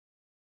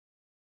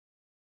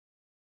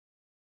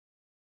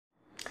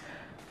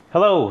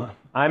Hello,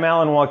 I'm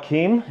Alan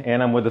Wakim,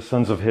 and I'm with the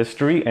Sons of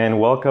History,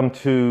 and welcome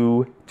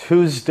to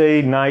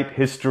Tuesday Night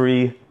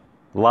History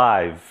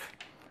Live.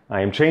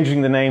 I am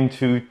changing the name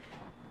to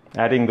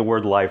adding the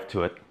word live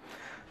to it,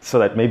 so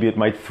that maybe it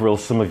might thrill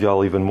some of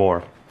y'all even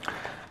more.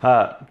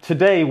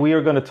 Today we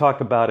are going to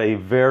talk about a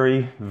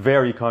very,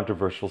 very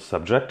controversial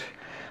subject,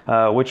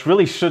 which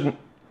really shouldn't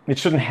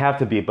have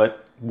to be,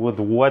 but with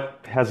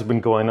what has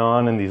been going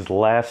on in these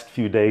last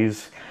few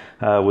days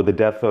with the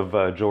death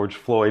of George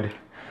Floyd,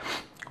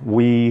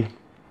 we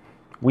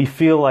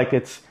feel like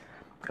it's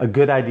a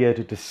good idea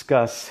to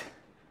discuss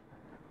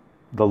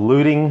the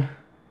looting,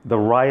 the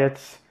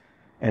riots,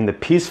 and the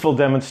peaceful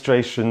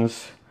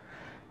demonstrations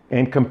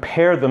and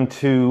compare them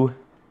to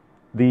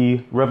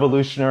the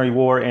Revolutionary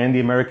War and the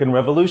American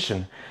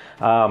Revolution.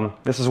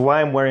 This is why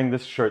I'm wearing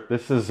this shirt.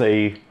 This is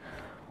a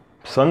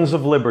Sons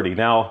of Liberty.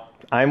 Now,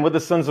 I'm with the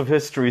Sons of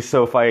History,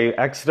 so if I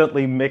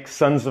accidentally mix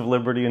Sons of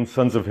Liberty and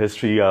Sons of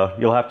History,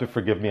 you'll have to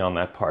forgive me on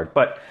that part.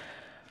 But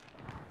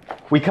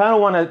we kind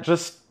of want to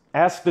just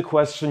ask the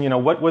question,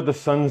 what would the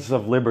Sons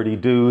of Liberty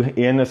do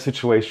in a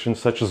situation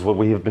such as what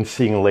we have been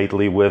seeing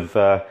lately with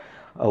a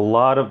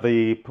lot of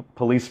the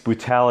police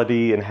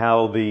brutality and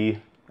how the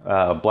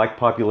black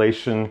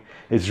population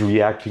is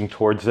reacting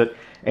towards it.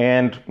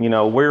 And,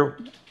 we're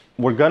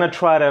going to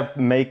try to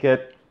make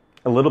it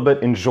a little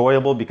bit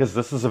enjoyable because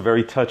this is a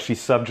very touchy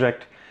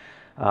subject.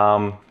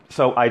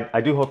 So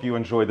I do hope you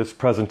enjoy this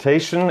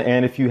presentation.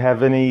 And if you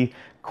have any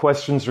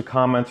questions or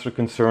comments or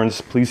concerns,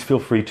 please feel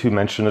free to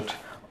mention it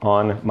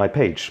on my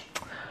page.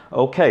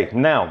 Okay,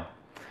 now,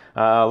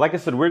 like I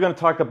said, we're going to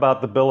talk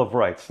about the Bill of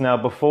Rights. Now,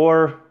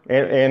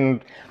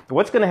 and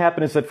what's going to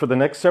happen is that for the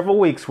next several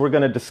weeks, we're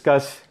going to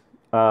discuss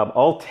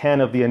all 10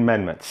 of the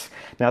amendments.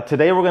 Now,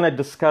 today we're going to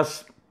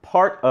discuss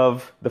part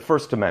of the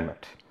First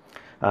Amendment.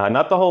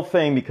 Not the whole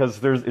thing, because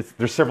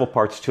there's several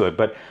parts to it,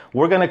 but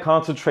we're going to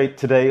concentrate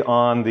today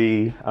on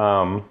the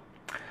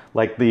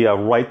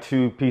right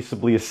to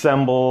peaceably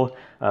assemble,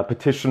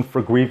 petition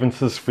for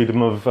grievances,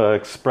 freedom of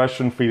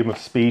expression, freedom of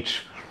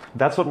speech.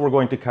 That's what we're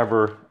going to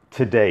cover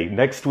today.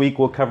 Next week,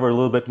 we'll cover a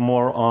little bit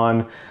more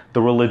on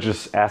the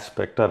religious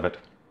aspect of it.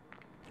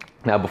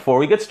 Now, before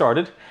we get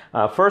started,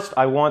 first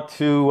I want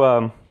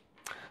to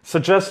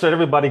suggest that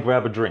everybody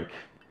grab a drink.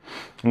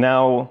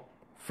 Now,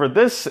 for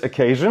this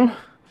occasion,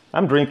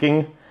 I'm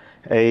drinking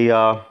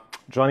a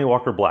Johnny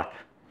Walker Black,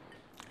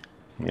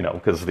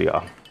 because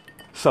the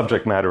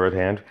subject matter at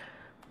hand.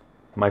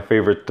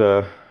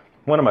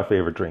 One of my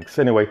favorite drinks.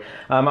 Anyway,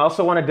 I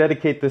also want to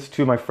dedicate this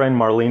to my friend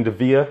Marlene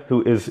Devia,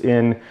 who is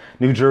in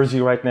New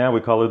Jersey right now. We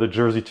call her the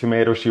Jersey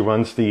Tomato. She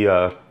runs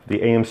the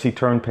AMC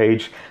Turn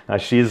page.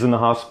 She is in the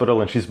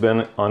hospital and she's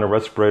been on a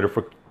respirator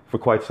for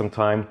quite some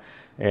time.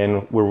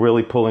 And we're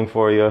really pulling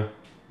for you,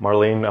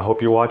 Marlene. I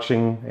hope you're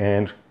watching,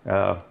 and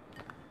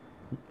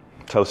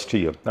toast to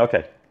you.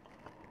 Okay.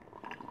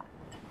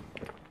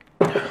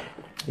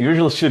 You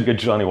usually should get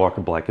Johnny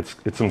Walker Black.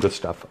 It's some good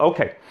stuff.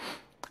 Okay.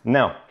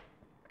 Now,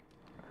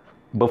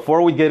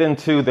 before we get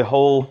into the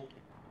whole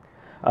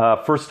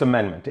First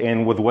Amendment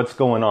and with what's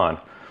going on,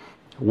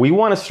 we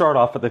want to start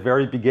off at the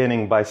very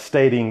beginning by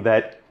stating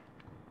that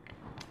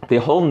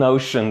the whole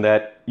notion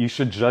that you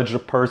should judge a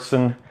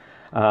person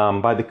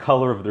by the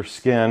color of their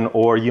skin,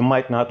 or you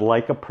might not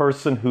like a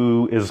person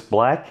who is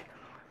black,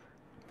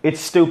 it's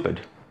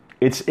stupid.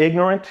 It's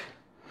ignorant,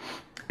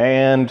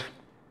 and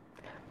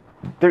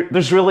we're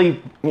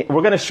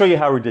going to show you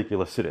how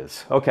ridiculous it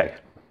is. Okay.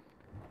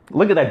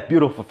 Look at that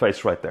beautiful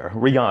face right there,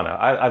 Rihanna.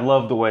 I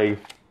love the way,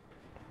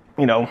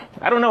 I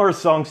don't know her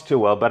songs too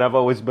well, but I've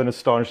always been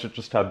astonished at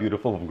just how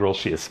beautiful of a girl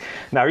she is.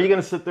 Now, are you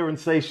going to sit there and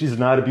say she's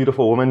not a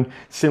beautiful woman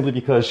simply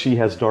because she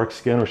has dark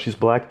skin or she's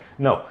black?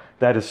 No,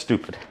 that is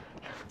stupid.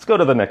 Let's go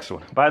to the next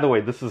one. By the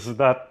way, this is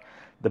not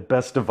the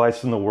best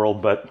device in the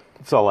world, but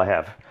it's all I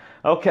have.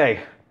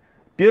 Okay,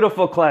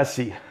 beautiful,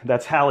 classy.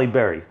 That's Halle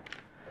Berry.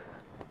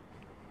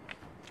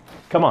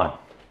 Come on.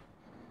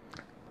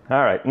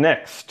 All right,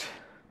 next.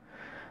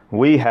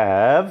 We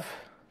have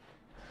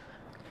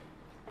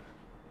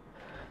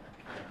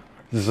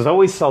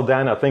Zoe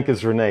Saldana, I think is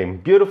her name.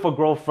 Beautiful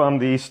girl from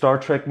the Star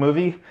Trek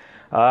movie.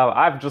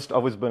 I've just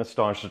always been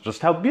astonished at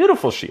just how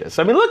beautiful she is.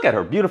 I mean, look at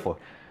her, beautiful.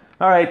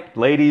 All right,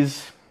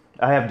 ladies,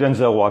 I have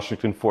Denzel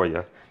Washington for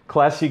you.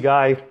 Classy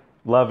guy,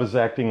 love his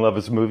acting, love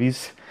his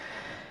movies.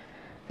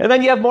 And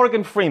then you have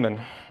Morgan Freeman.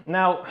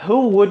 Now,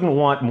 who wouldn't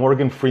want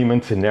Morgan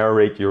Freeman to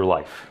narrate your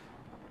life?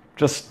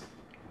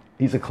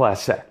 He's a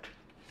class act.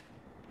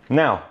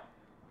 Now,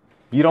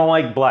 you don't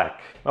like black.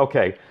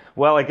 Okay,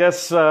 well, I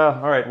guess, all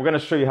right, we're going to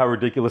show you how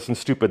ridiculous and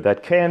stupid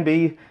that can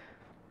be.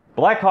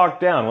 Black Hawk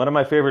Down, one of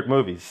my favorite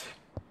movies.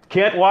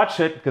 Can't watch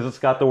it because it's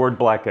got the word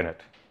black in it.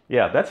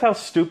 Yeah, that's how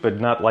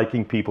stupid not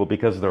liking people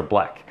because they're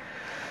black.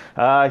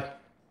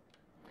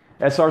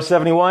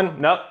 SR-71,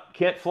 nope,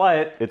 can't fly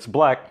it, it's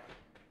black.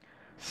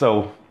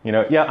 So,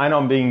 yeah, I know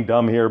I'm being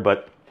dumb here,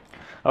 but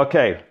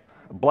okay.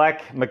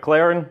 Black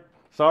McLaren,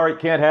 sorry,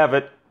 can't have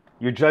it.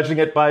 You're judging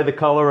it by the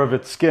color of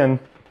its skin.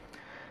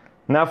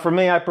 Now, for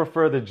me, I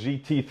prefer the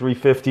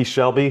GT350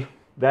 Shelby.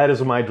 that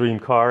is my dream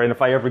car. And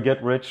if I ever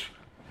get rich,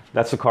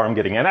 that's the car I'm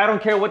getting. And I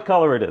don't care what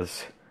color it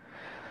is.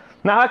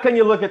 Now, how can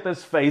you look at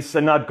this face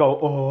and not go,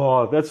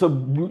 oh,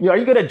 are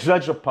you going to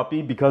judge a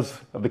puppy because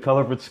of the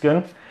color of its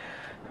skin?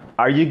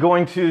 Are you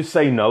going to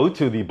say no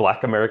to the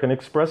Black American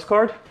Express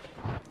card?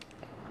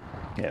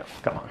 Yeah,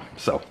 come on.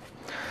 So,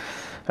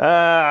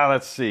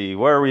 let's see.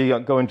 Where are we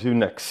going to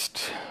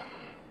next?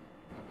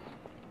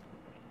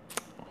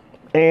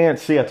 And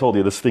see, I told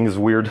you this thing is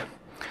weird.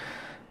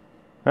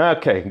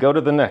 Okay, go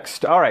to the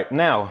next. All right,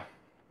 now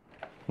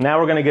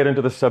we're going to get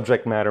into the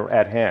subject matter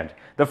at hand.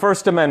 The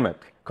First Amendment.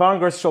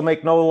 Congress shall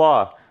make no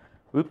law.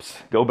 Oops,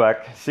 go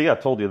back. See, I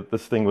told you that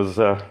this thing was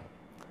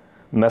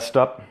messed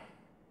up.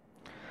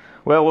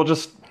 Well,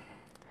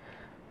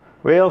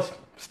 we'll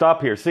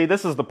stop here. See,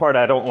 this is the part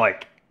I don't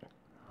like.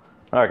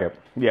 Okay,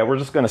 yeah, we're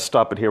just going to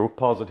stop it here. We'll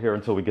pause it here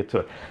until we get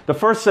to it. The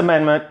First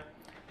Amendment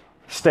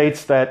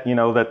states that,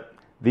 that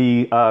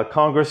the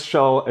Congress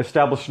shall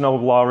establish no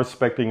law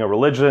respecting a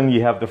religion.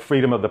 You have the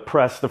freedom of the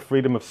press, the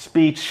freedom of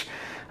speech,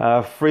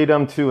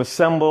 freedom to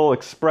assemble,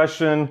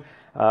 expression,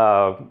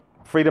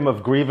 freedom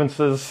of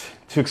grievances,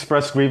 to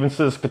express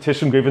grievances,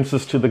 petition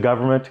grievances to the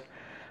government.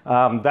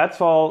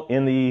 That's all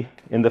in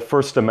the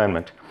First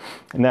Amendment.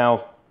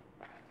 Now,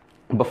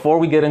 before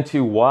we get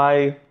into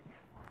why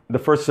the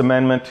First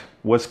Amendment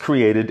was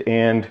created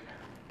and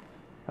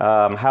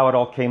how it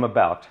all came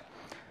about,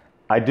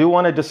 I do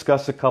want to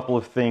discuss a couple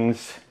of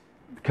things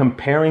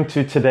comparing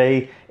to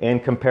today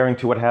and comparing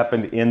to what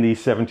happened in the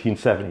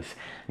 1770s.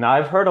 Now,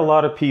 I've heard a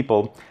lot of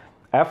people,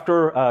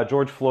 after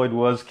George Floyd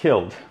was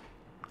killed,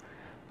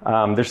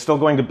 there's still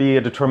going to be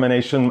a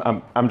determination.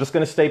 I'm just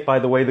going to state, by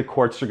the way, the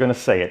courts are going to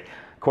say it.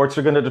 Courts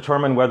are going to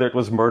determine whether it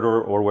was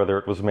murder or whether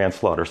it was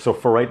manslaughter. So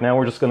for right now,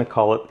 we're just going to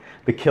call it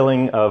the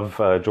killing of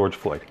George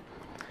Floyd.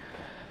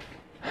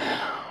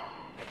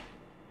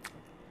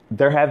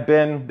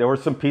 There were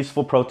some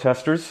peaceful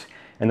protesters.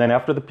 And then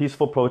after the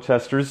peaceful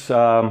protesters,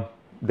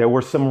 there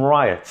were some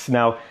riots.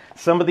 Now,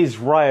 some of these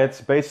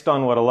riots, based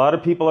on what a lot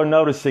of people are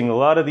noticing, a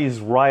lot of these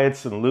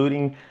riots and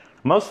looting,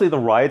 mostly the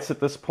riots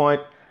at this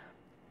point,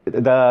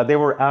 they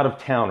were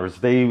out-of-towners.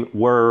 They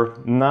were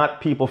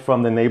not people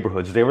from the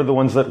neighborhoods. They were the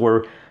ones that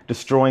were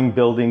destroying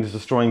buildings,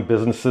 destroying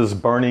businesses,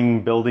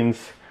 burning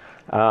buildings.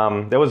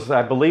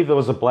 I believe there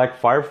was a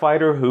black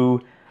firefighter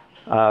who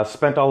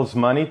spent all his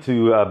money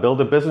to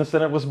build a business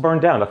and it was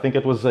burned down. I think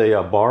it was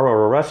a bar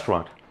or a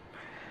restaurant.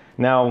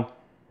 Now,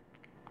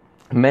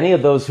 many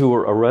of those who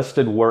were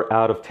arrested were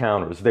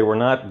out-of-towners. They were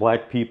not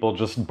black people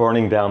just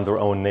burning down their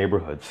own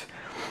neighborhoods.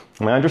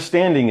 My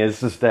understanding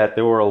is that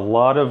there were a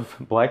lot of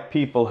black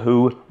people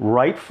who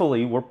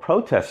rightfully were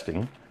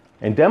protesting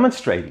and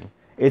demonstrating.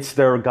 It's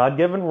their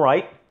God-given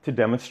right to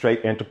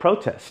demonstrate and to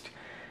protest.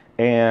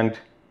 And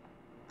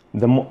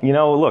the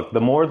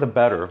more the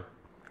better.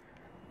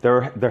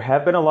 There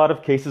have been a lot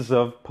of cases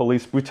of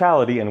police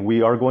brutality, and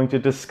we are going to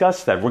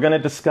discuss that. We're going to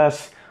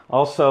discuss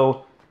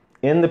also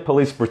in the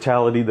police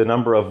brutality the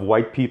number of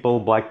white people,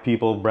 black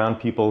people, brown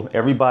people,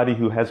 everybody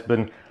who has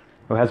been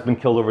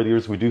killed over the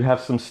years. We do have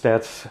some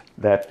stats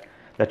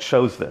that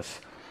shows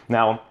this.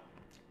 Now,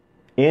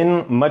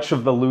 in much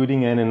of the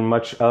looting and in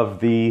much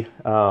of the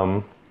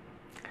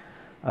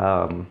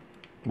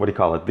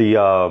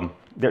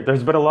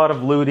there's been a lot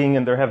of looting,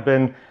 and there have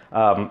been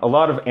a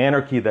lot of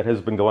anarchy that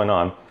has been going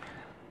on.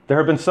 There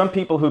have been some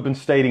people who've been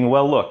stating,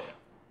 well, look,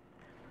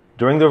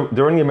 during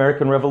the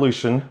American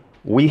Revolution,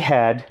 we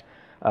had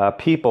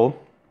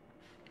people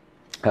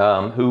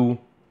who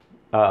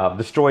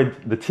destroyed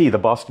the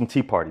Boston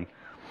Tea Party.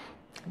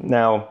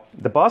 Now,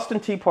 the Boston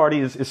Tea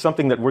Party is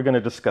something that we're going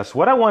to discuss.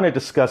 What I want to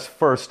discuss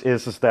first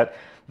is that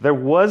there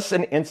was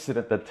an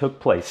incident that took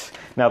place.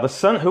 Now,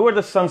 who are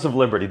the Sons of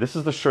Liberty? This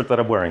is the shirt that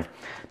I'm wearing.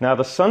 Now,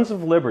 the Sons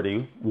of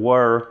Liberty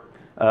were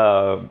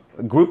a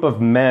group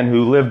of men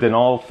who lived in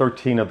all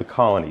 13 of the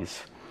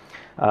colonies.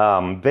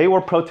 They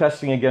were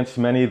protesting against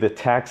many of the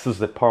taxes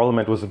that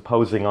Parliament was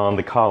imposing on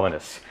the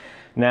colonists.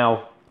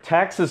 Now,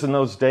 taxes in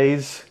those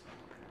days,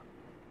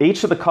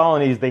 each of the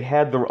colonies, they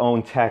had their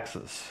own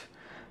taxes.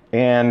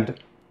 And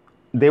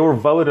they were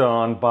voted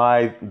on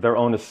by their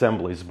own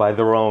assemblies, by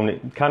their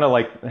own, kind of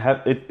like,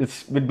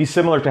 it'd be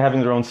similar to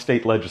having their own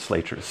state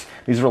legislatures.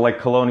 These were like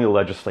colonial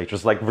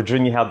legislatures, like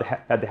Virginia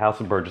had the House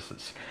of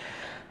Burgesses.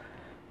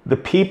 The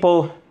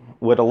people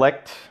would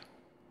elect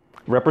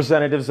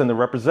representatives, and the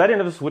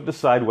representatives would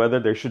decide whether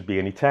there should be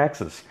any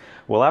taxes.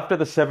 Well, after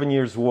the 7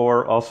 Years'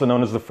 War, also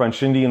known as the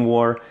French Indian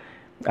War,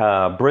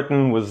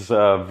 Britain was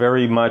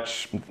very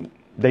much,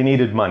 they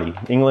needed money.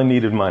 England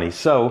needed money.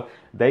 So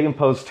they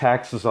imposed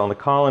taxes on the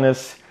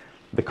colonists.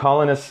 The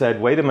colonists said,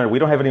 wait a minute, we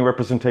don't have any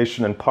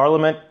representation in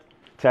Parliament.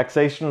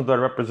 Taxation of the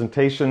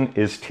representation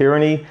is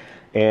tyranny,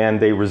 and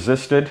they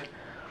resisted.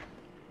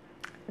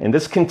 And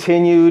this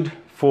continued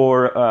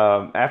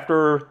from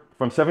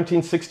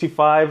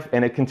 1765,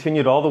 and it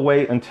continued all the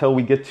way until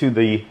we get to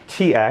the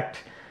Tea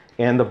Act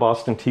and the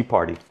Boston Tea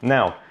Party.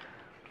 Now,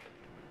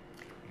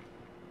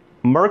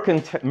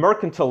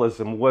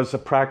 mercantilism was a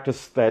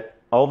practice that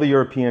all the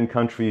European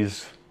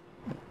countries,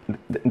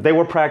 they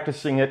were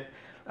practicing it.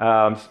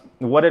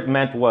 What it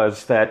meant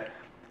was that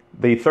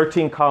the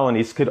 13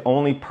 colonies could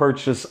only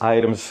purchase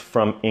items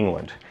from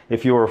England.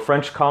 If you were a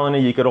French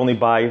colony, you could only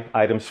buy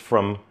items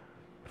from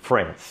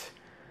France.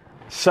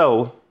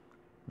 So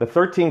the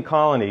 13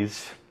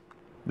 colonies,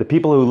 the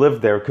people who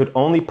lived there, could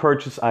only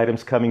purchase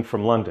items coming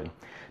from London.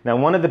 Now,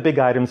 one of the big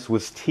items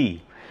was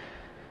tea.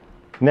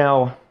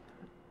 Now,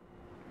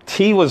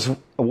 tea was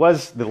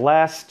the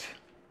last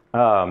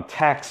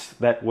tax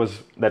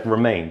that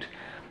remained.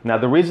 Now,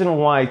 the reason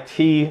why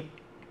tea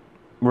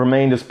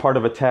remained as part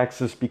of a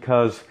tax is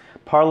because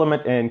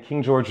Parliament and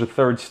King George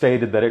III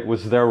stated that it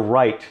was their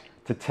right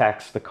to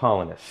tax the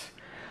colonists.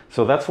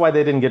 So that's why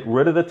they didn't get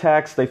rid of the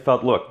tax. They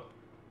felt, look,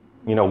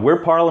 you know, we're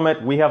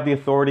Parliament, we have the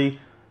authority,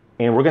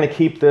 and we're going to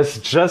keep this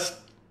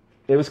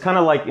it was kind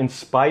of like in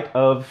spite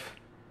of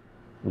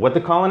what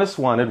the colonists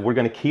wanted, we're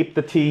going to keep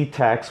the tea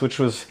tax, which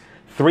was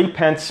 3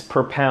 pence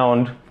per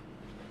pound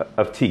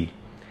of tea.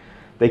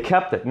 They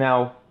kept it.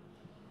 Now,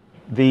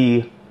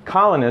 the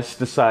colonists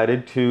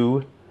decided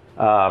to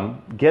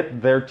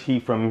get their tea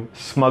from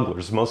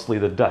smugglers, mostly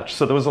the Dutch.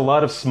 So there was a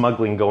lot of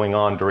smuggling going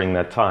on during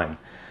that time.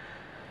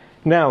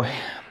 Now,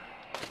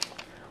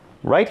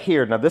 right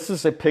here, now this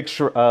is a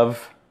picture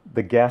of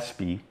the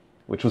Gaspee,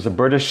 which was a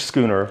British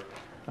schooner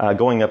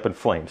going up in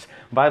flames.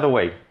 By the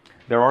way,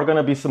 there are going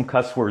to be some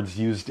cuss words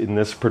used in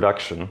this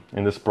production,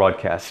 in this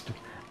broadcast.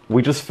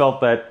 We just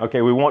felt that,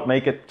 okay, we won't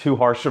make it too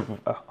harsh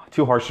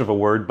of a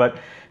word, but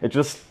it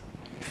just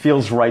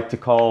feels right to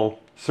call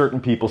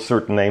certain people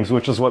certain names,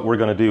 which is what we're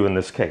going to do in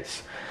this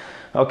case.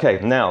 Okay,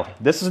 now,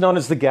 this is known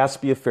as the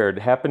Gaspee Affair. It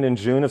happened in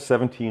June of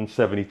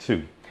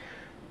 1772.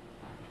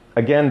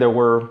 Again, there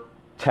were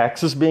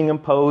taxes being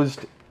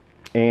imposed,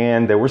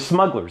 and there were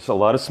smugglers, a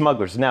lot of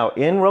smugglers. Now,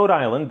 in Rhode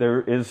Island,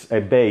 there is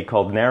a bay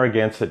called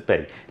Narragansett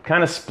Bay. It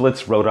kind of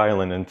splits Rhode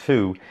Island in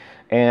two,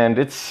 and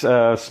it's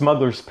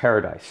smuggler's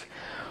paradise.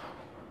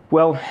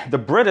 Well, the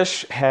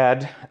British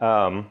had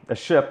a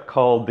ship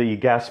called the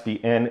Gaspee,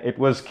 and it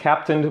was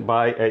captained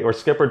by, or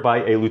skippered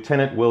by a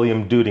Lieutenant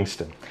William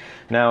Duddingston.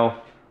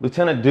 Now,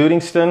 Lieutenant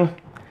Duddingston,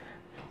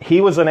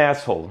 he was an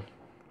asshole.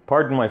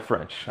 Pardon my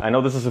French. I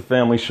know this is a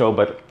family show,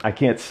 but I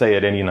can't say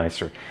it any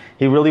nicer.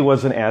 He really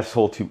was an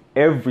asshole to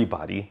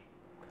everybody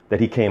that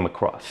he came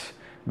across.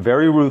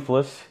 Very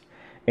ruthless.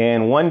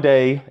 And one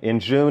day in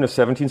June of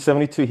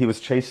 1772, he was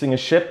chasing a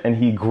ship, and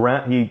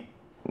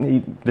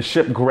the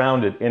ship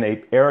grounded in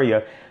an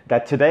area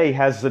that today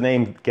has the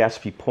name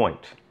Gaspee Point.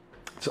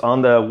 It's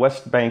on the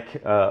west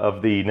bank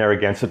of the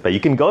Narragansett Bay.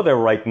 You can go there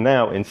right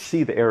now and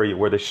see the area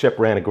where the ship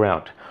ran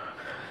aground.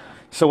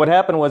 So what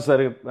happened was that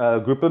a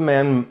group of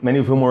men, many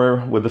of whom were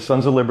with the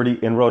Sons of Liberty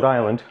in Rhode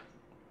Island,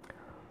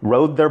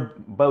 rowed their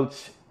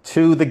boats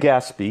to the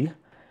Gaspee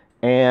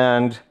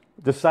and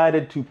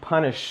decided to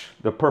punish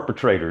the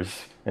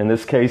perpetrators, in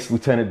this case,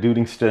 Lieutenant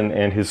Duddingston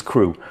and his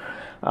crew.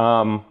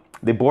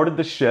 They boarded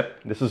the ship.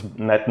 This is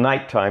at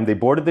nighttime. They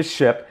boarded the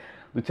ship.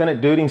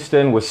 Lieutenant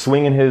Duddingston was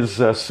swinging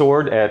his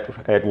sword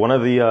at one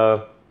of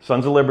the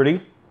Sons of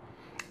Liberty,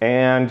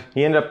 and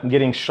he ended up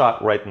getting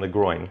shot right in the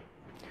groin.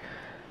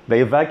 They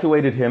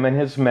evacuated him and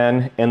his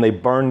men, and they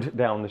burned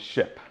down the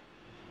ship.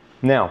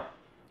 Now,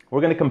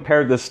 we're going to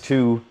compare this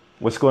to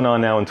what's going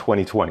on now in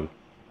 2020,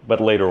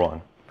 but later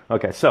on.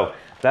 Okay, so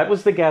that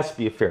was the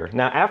Gaspee Affair.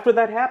 Now, after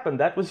that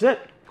happened, that was it.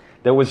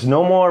 There was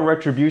no more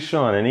retribution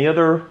on any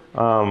other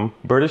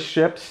British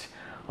ships,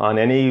 on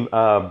any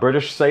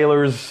British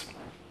sailors,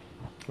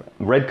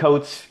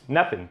 redcoats,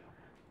 nothing.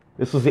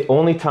 This was the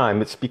only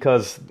time. It's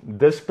because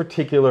this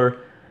particular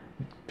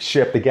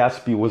ship, the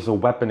Gaspee, was a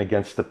weapon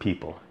against the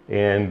people.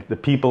 And the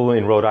people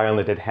in Rhode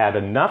Island had had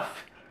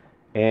enough,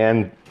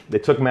 and they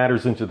took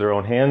matters into their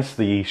own hands.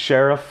 The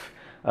sheriff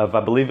of,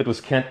 I believe it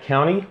was Kent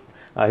County,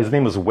 his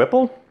name was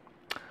Whipple.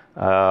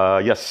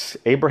 Yes,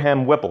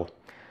 Abraham Whipple.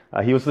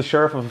 He was the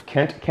sheriff of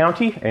Kent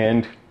County,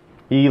 and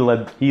he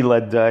led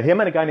him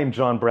and a guy named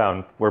John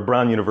Brown, where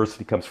Brown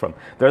University comes from.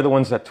 They're the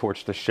ones that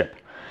torched the ship.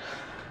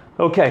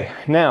 Okay,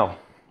 now,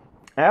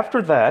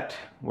 after that,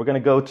 we're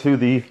going to go to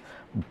the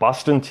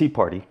Boston Tea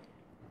Party.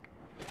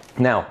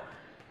 Now,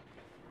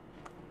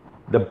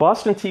 the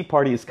Boston Tea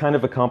Party is kind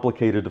of a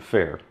complicated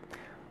affair.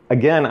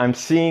 Again, I'm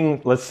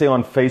seeing, let's say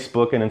on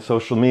Facebook and in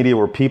social media,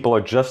 where people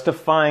are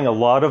justifying a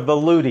lot of the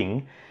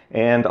looting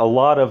and a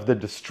lot of the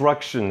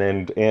destruction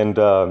and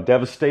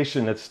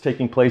devastation that's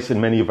taking place in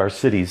many of our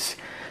cities,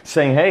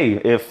 saying, hey,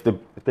 if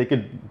they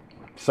could,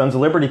 Sons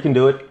of Liberty can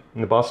do it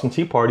in the Boston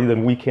Tea Party,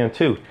 then we can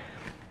too.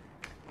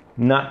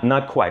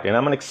 Not quite. And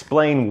I'm going to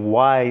explain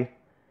why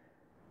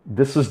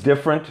this is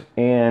different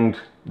and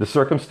the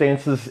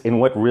circumstances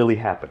and what really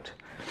happened.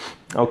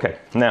 Okay,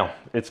 now,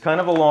 it's kind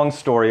of a long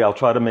story. I'll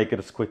try to make it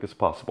as quick as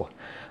possible.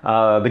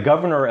 The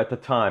governor at the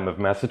time of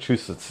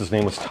Massachusetts, his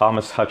name was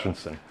Thomas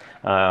Hutchinson.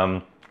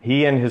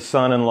 He and his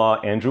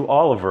son-in-law, Andrew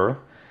Oliver,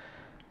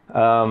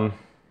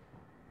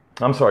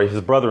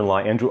 his brother-in-law,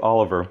 Andrew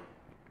Oliver,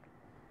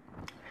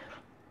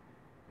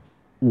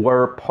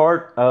 were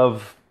part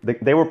of,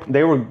 they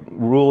were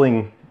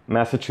ruling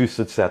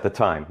Massachusetts at the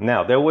time.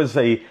 Now, there was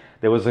a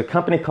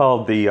company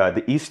called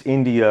the East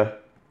India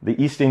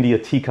the East India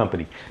Tea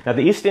Company. Now,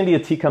 the East India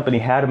Tea Company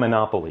had a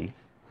monopoly.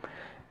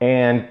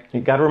 And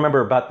you got to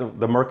remember about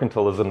the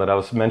mercantilism that I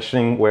was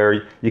mentioning,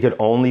 where you could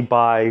only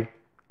buy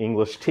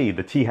English tea.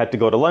 The tea had to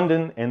go to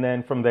London and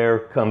then from there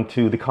come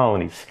to the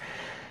colonies.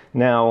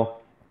 Now,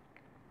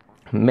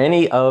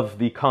 many of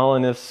the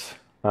colonists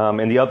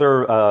in the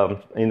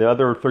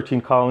other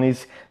 13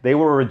 colonies, they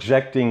were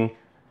rejecting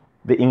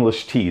the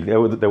English tea. There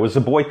was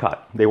a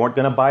boycott. They weren't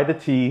going to buy the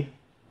tea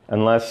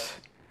unless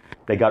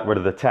they got rid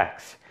of the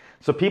tax.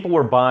 So people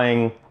were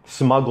buying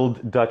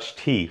smuggled Dutch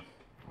tea.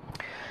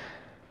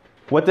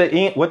 What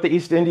the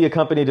East India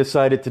Company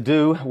decided to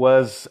do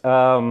was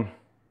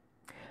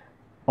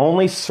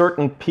only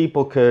certain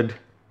people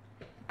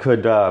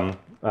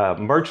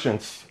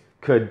merchants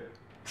could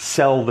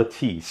sell the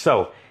tea.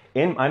 So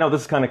I know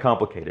this is kind of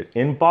complicated.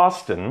 In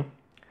Boston,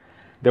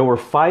 there were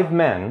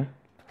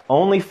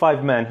only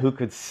five men who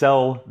could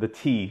sell the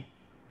tea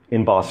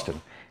in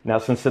Boston. Now,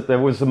 since there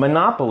was a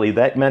monopoly,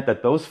 that meant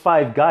that those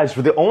 5 guys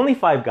were the only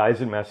 5 guys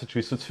in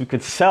Massachusetts who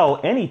could sell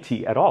any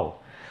tea at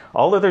all.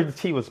 All other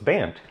tea was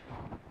banned.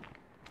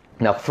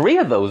 Now, 3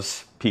 of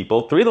those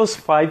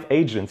 5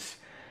 agents,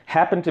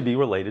 happened to be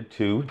related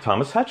to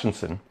Thomas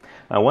Hutchinson.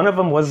 One of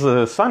them was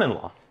a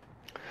son-in-law.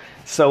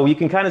 So you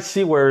can kind of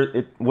see where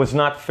it was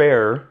not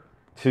fair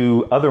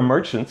to other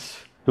merchants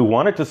who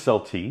wanted to sell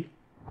tea,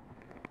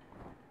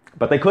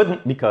 but they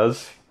couldn't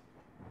because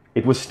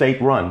it was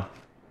state-run.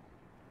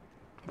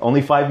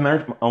 Only five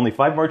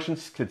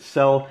merchants could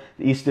sell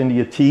the East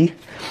India tea,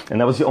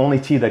 and that was the only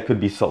tea that could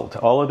be sold.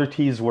 All other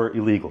teas were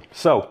illegal.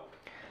 So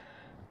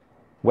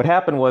what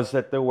happened was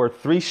that there were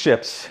 3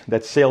 ships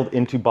that sailed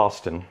into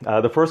Boston.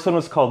 The first one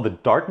was called the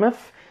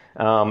Dartmouth,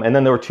 and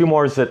then there were 2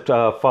 more that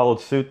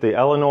followed suit, the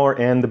Eleanor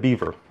and the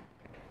Beaver.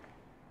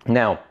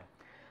 Now,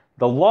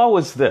 the law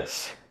was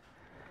this.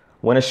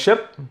 When a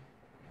ship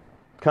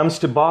comes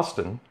to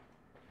Boston,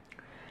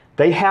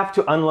 they have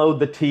to unload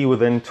the tea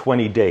within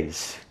 20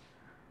 days.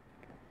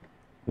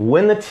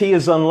 When the tea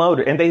is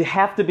unloaded, and they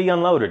have to be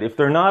unloaded. If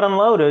they're not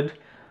unloaded,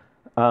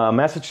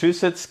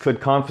 Massachusetts could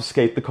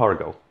confiscate the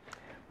cargo.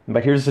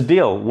 But here's the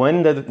deal.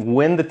 When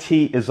the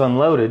tea is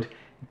unloaded,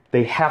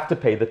 they have to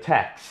pay the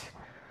tax.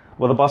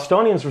 Well, the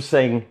Bostonians were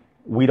saying,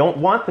 we don't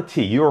want the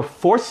tea. You're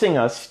forcing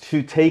us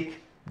to take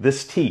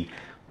this tea.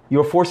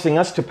 You're forcing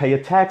us to pay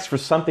a tax for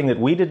something that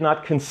we did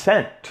not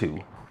consent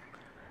to.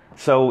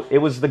 So it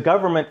was the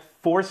government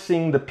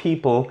forcing the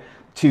people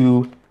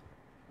to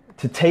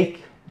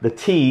take the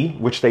tea,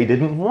 which they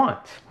didn't want.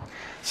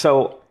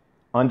 So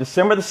on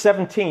December the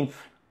 17th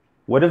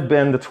would have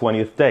been the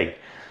 20th day.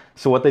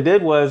 So what they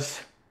did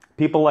was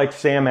people like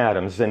Sam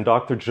Adams and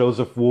Dr.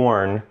 Joseph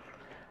Warren,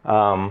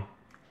 they'd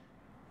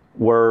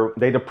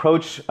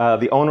approach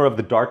the owner of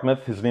the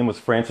Dartmouth, his name was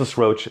Francis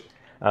Roach,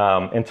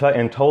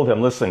 and told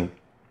him, listen,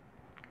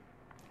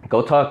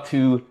 go talk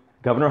to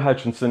Governor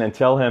Hutchinson and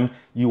tell him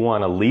you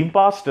want to leave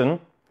Boston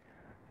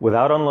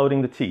without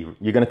unloading the tea.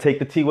 You're going to take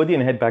the tea with you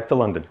and head back to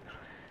London.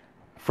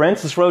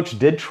 Francis Roach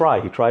did try.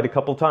 He tried a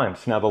couple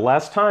times. Now, the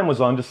last time was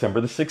on December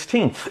the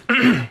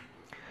 16th.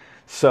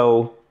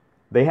 So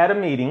they had a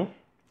meeting.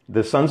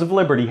 The Sons of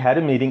Liberty had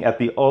a meeting at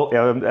the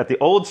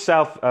Old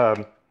South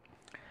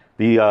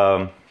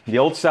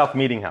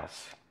Meeting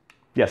House.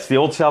 Yes, the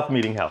Old South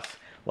Meeting House.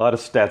 A lot of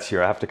stats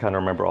here. I have to kind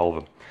of remember all of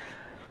them.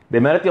 They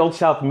met at the Old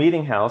South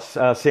Meeting House.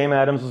 Sam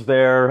Adams was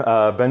there,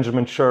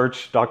 Benjamin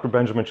Church, Dr.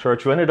 Benjamin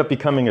Church, who ended up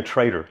becoming a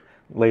traitor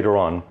later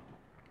on.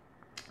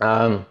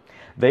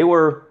 They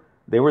were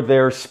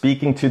there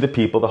speaking to the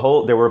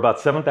people. There were about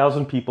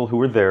 7,000 people who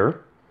were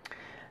there.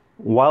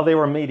 While they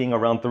were meeting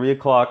around 3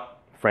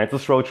 o'clock,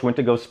 Francis Roach went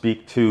to go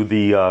speak to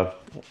the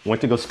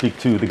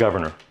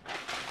governor,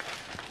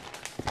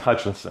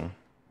 Hutchinson,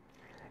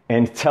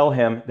 and tell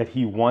him that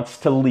he wants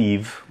to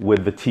leave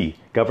with the tea.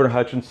 Governor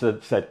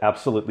Hutchinson said,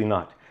 absolutely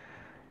not.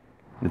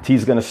 The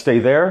tea's going to stay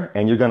there,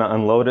 and you're going to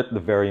unload it the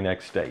very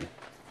next day.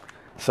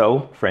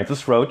 So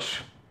Francis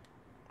Roach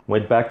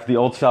went back to the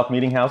Old South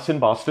Meeting House in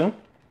Boston.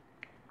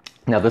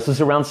 Now, this is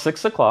around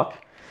 6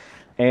 o'clock,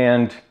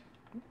 and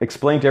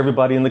explained to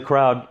everybody in the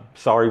crowd,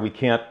 sorry, we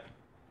can't.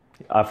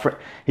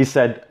 He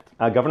said,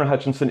 Governor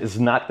Hutchinson is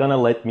not going to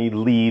let me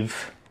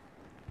leave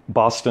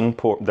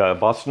the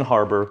Boston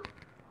Harbor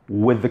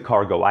with the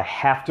cargo. I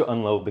have to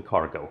unload the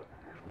cargo.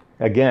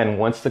 Again,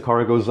 once the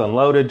cargo is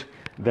unloaded,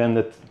 then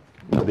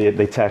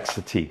they tax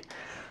the tea.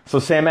 So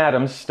Sam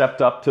Adams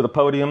stepped up to the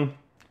podium,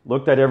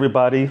 looked at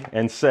everybody,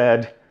 and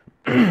said,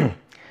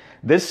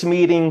 this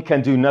meeting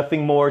can do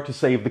nothing more to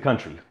save the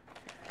country.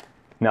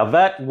 Now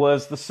that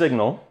was the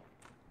signal.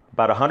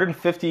 About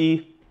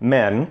 150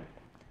 men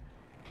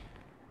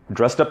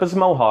dressed up as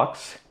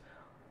Mohawks.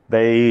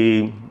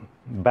 They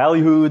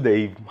ballyhooed,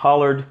 they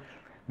hollered,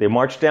 they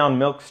marched down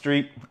Milk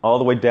Street all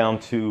the way down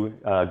to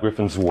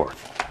Griffin's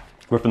Wharf.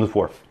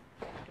 The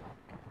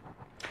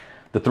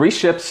 3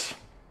 ships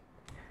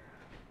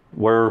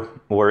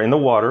were in the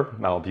water,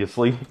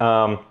 obviously.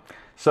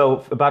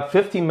 So about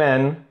 50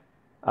 men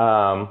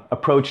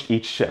approached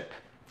each ship,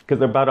 because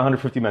they're about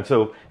 150 men,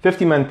 so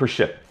 50 men per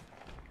ship.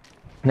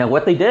 Now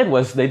what they did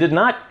was they did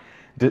not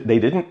They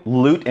didn't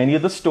loot any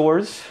of the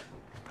stores.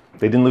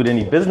 They didn't loot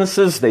any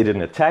businesses. They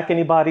didn't attack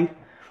anybody.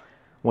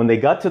 When they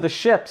got to the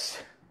ships,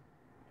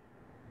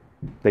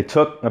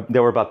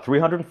 there were about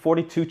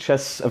 342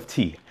 chests of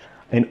tea.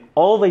 And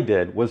all they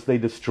did was they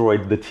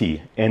destroyed the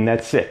tea. And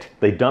that's it.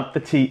 They dumped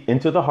the tea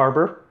into the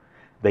harbor.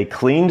 They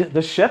cleaned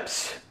the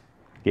ships,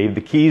 gave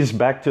the keys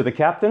back to the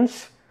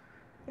captains,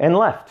 and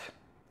left.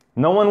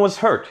 No one was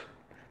hurt.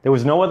 There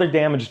was no other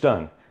damage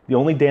done. The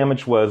only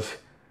damage was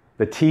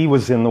the tea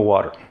was in the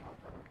water.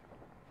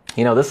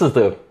 You know, this is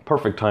the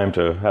perfect time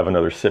to have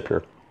another sip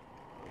here.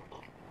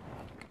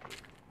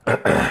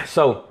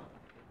 So,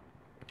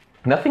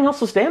 nothing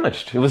else was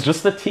damaged. It was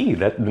just the tea.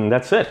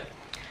 That's it.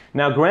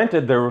 Now,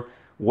 granted, there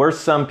were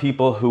some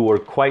people who were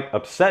quite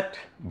upset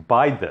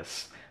by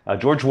this.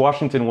 George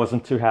Washington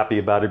wasn't too happy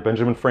about it.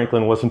 Benjamin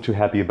Franklin wasn't too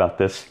happy about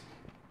this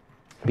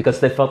because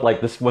they felt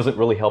like this wasn't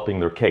really helping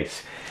their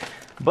case.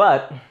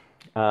 But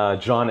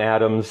John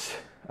Adams,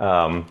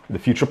 the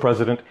future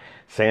president,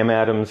 Sam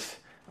Adams,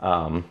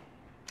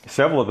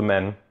 several of the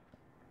men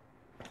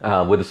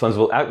with the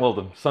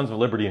Sons of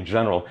Liberty in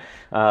general,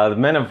 the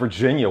men of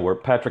Virginia were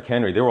Patrick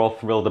Henry. They were all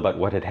thrilled about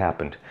what had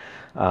happened.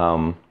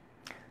 The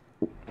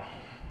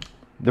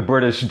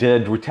British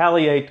did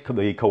retaliate,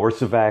 the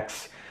coercive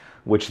acts,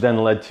 which then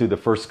led to the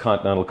First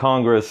Continental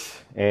Congress,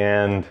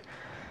 and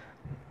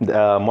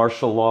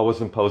martial law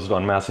was imposed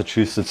on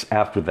Massachusetts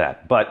after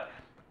that. But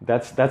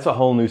that's a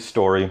whole new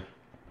story.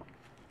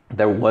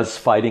 There was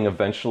fighting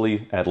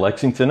eventually at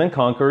Lexington and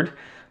Concord,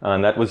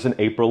 and that was in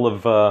April 19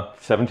 of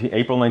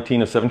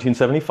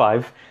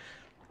 1775.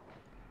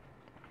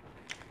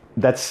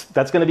 That's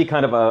going to be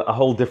kind of a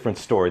whole different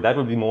story. That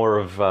would be more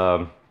of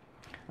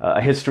a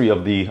history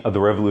of the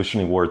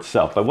Revolutionary War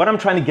itself. But what I'm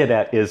trying to get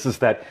at is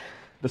that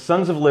the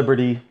Sons of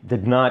Liberty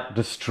did not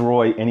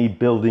destroy any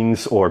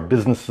buildings or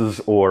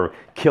businesses or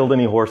killed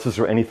any horses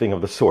or anything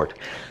of the sort.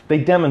 They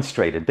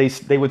demonstrated.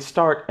 They would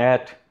start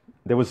at,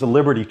 there was a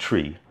Liberty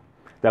Tree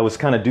that was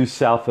kind of due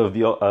south of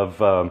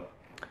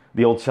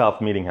the Old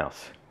South Meeting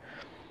House.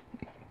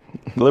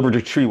 The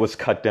Liberty Tree was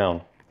cut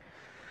down.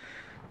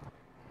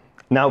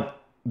 Now,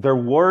 there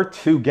were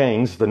two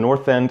gangs, the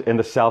North End and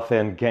the South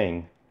End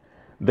gang.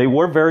 They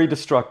were very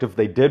destructive.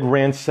 They did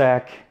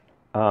ransack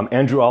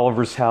Andrew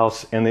Oliver's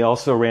house, and they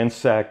also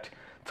ransacked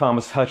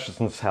Thomas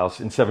Hutchinson's house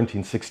in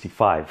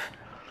 1765.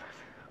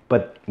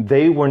 But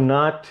they were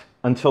not,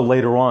 until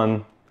later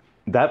on,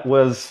 it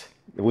was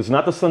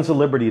not the Sons of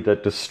Liberty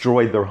that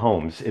destroyed their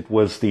homes. It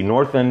was the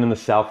North End and the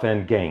South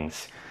End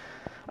gangs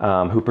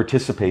who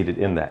participated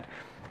in that.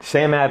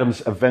 Sam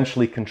Adams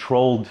eventually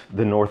controlled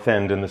the North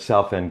End and the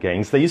South End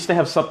gangs. They used to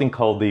have something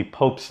called the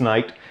Pope's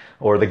Night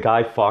or the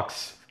Guy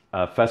Fawkes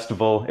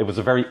Festival. It was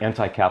a very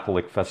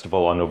anti-Catholic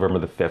festival on November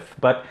the 5th.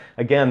 But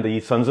again, the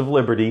Sons of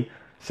Liberty,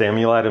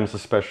 Samuel Adams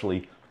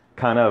especially,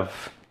 kind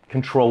of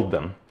controlled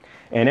them.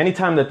 And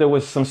anytime that there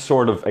was some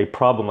sort of a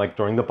problem, like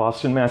during the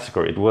Boston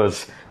Massacre, it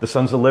was the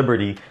Sons of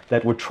Liberty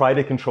that would try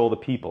to control the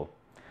people.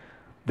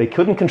 They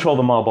couldn't control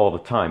the mob all the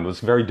time. It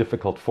was very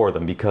difficult for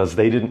them because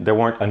there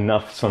weren't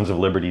enough Sons of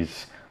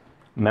Liberty's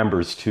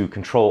members to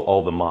control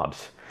all the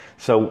mobs.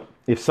 So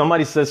if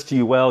somebody says to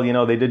you, well, you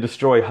know, they did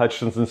destroy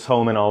Hutchinson's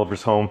home and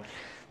Oliver's home,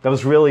 that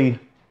was really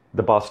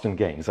the Boston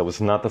gangs. That was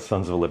not the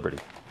Sons of Liberty.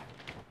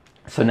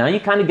 So now you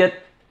kind of get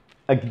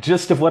a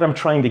gist of what I'm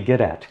trying to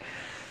get at.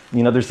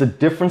 You know, there's a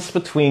difference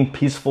between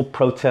peaceful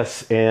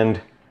protests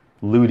and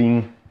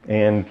looting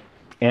and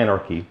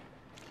anarchy.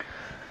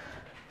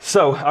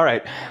 So, all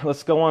right,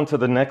 let's go on to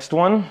the next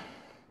one.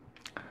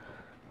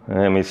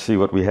 Let me see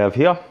what we have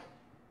here.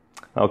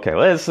 Okay,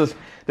 well,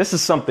 this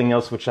is something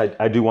else which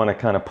I do want to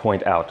kind of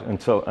point out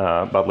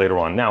about later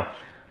on. Now,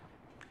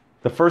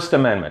 the First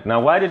Amendment. Now,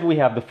 why did we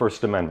have the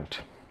First Amendment?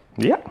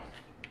 Yeah.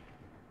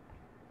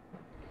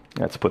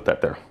 Let's put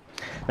that there.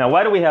 Now,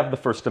 why do we have the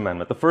First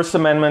Amendment? The First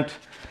Amendment,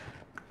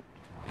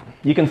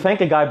 you can thank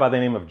a guy by the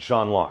name of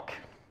John Locke.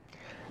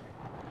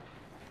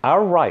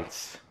 Our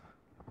rights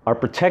are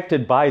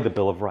protected by the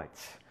Bill of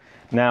Rights.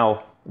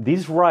 Now,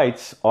 these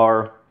rights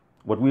are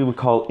what we would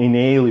call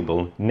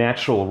inalienable,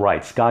 natural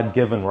rights,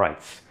 God-given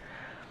rights.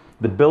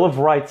 The Bill of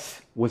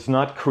Rights was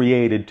not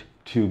created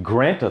to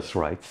grant us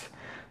rights.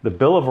 The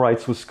Bill of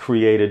Rights was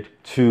created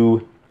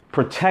to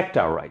protect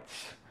our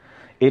rights.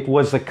 It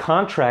was a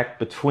contract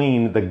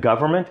between the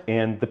government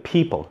and the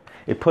people.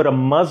 It put a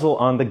muzzle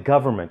on the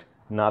government,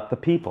 not the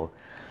people.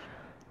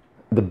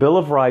 The Bill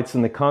of Rights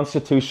and the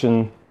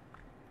Constitution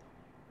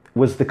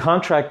was the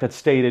contract that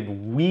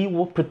stated, we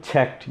will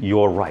protect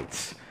your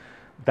rights.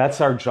 That's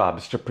our job,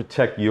 is to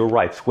protect your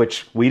rights,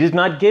 which we did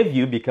not give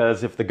you,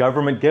 because if the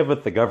government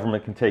giveth, the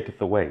government can take it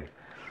away.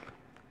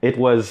 It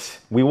was,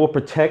 we will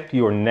protect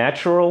your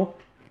natural,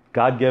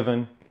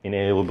 God-given,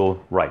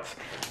 inalienable rights.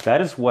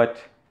 That is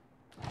what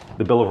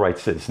the Bill of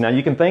Rights is. Now,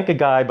 you can thank a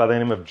guy by the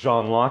name of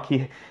John Locke.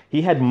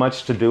 He had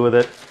much to do with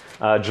it.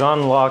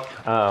 John Locke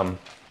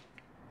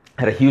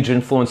had a huge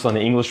influence on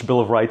the English Bill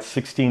of Rights,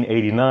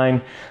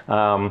 1689.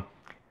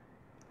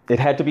 It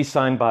had to be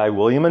signed by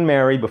William and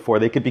Mary before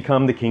they could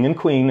become the king and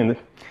queen.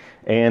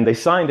 And they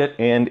signed it,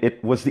 and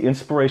it was the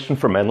inspiration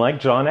for men like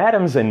John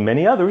Adams and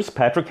many others,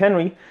 Patrick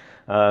Henry.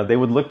 They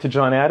would look to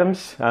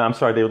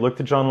they would look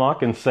to John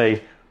Locke and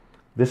say,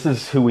 this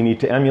is who we need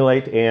to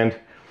emulate. And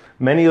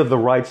many of the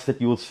rights that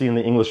you will see in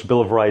the English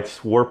Bill of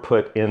Rights were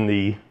put in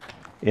the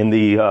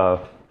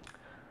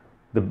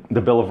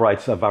Bill of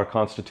Rights of our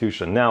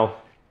Constitution. Now,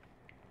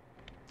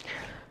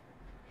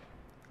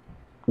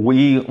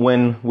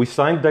 when we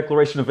signed the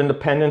Declaration of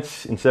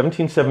Independence in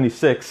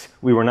 1776,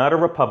 we were not a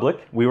republic,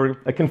 we were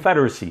a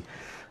confederacy.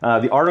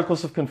 The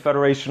Articles of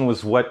Confederation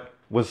was what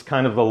was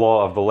kind of the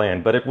law of the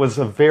land, but it was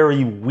a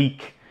very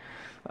weak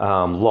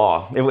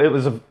law.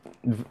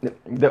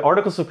 The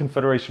Articles of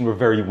Confederation were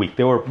very weak.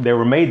 They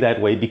were made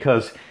that way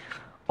because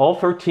all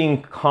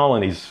 13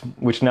 colonies,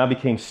 which now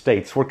became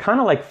states, were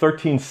kind of like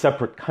 13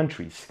 separate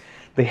countries.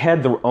 They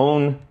had their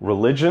own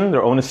religion,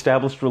 their own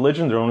established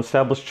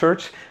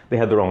church. They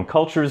had their own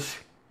cultures.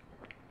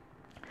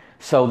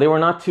 So they were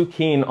not too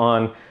keen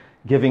on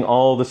giving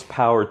all this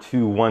power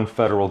to one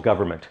federal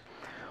government.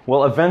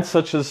 Well, events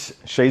such as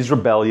Shays'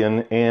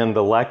 Rebellion and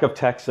the lack of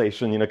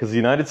taxation, because the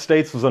United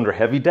States was under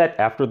heavy debt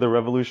after the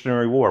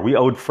Revolutionary War. We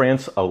owed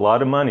France a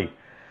lot of money.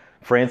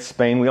 France,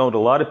 Spain, we owed a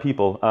lot of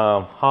people.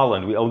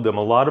 Holland, we owed them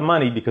a lot of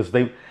money because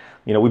we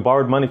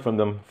borrowed money from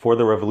them for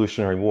the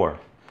Revolutionary War.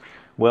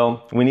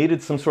 Well, we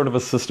needed some sort of a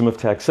system of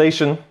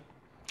taxation.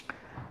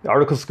 The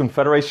Articles of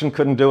Confederation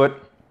couldn't do it.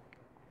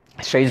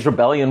 Shays'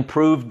 Rebellion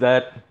proved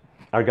that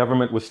our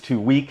government was too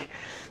weak.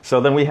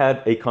 So then we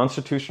had a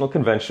constitutional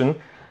convention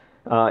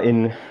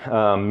in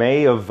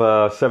May of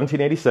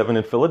 1787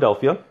 in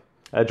Philadelphia.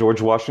 George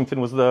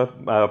Washington was the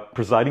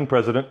presiding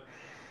president.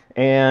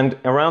 And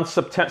around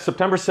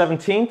September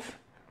 17th,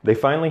 they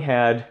finally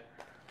had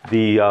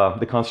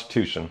the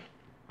Constitution.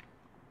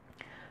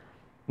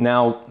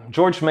 Now,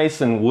 George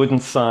Mason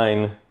wouldn't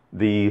sign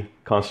the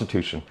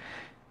Constitution.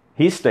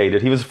 He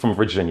was from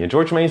Virginia.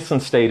 George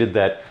Mason stated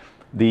that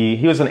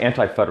he was an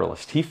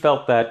anti-federalist. He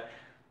felt that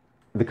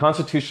the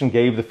Constitution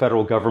gave the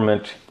federal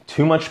government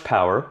too much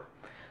power.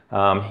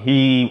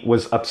 He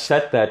was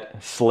upset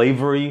that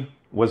slavery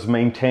was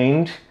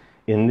maintained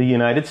in the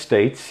United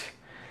States,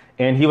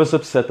 and he was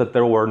upset that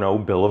there were no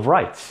Bill of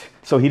Rights.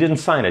 So he didn't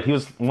sign it. He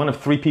was one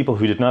of 3 people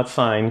who did not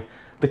sign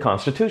the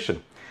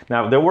Constitution.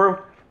 Now, there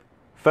were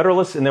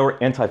Federalists and there were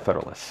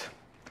Anti-Federalists.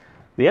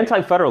 The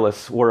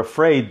Anti-Federalists were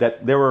afraid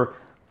that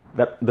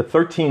the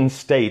 13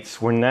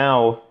 states were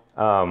now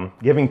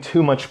giving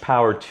too much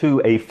power to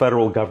a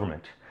federal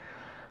government.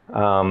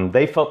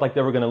 They felt like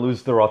they were going to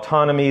lose their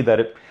autonomy,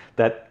 that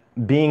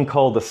being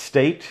called a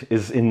state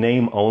is in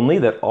name only,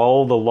 that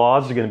all the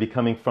laws are going to be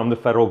coming from the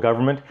federal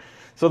government.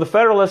 So the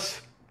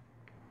Federalists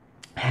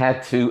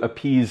had to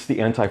appease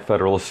the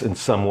Anti-Federalists in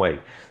some way.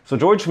 So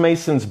George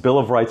Mason's Bill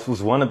of Rights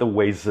was one of the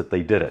ways that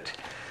they did it.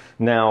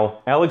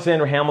 Now,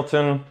 Alexander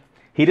Hamilton,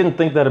 he didn't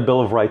think that a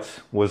Bill of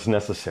Rights was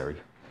necessary.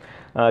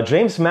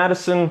 James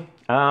Madison,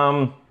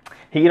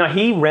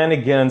 he ran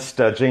against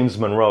James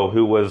Monroe,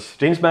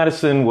 James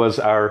Madison was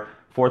our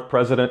 4th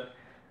president.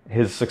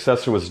 His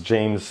successor was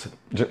James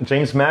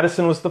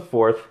Madison was the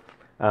 4th,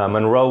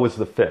 Monroe was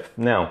the 5th.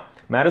 Now,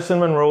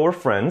 Madison and Monroe were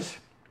friends.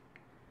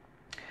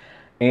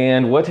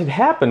 And what had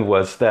happened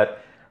was that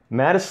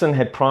Madison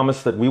had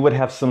promised that we would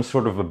have some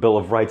sort of a Bill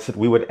of Rights that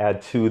we would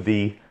add to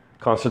the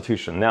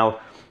Constitution. Now,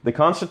 the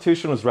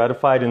Constitution was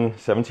ratified in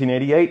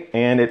 1788,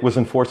 and it was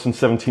enforced in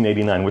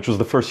 1789, which was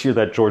the first year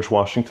that George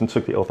Washington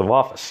took the oath of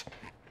office.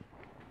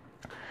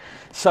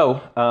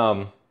 So,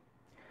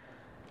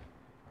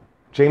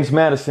 James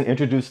Madison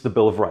introduced the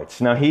Bill of Rights.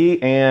 Now,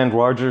 he and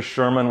Roger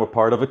Sherman were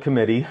part of a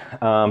committee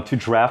to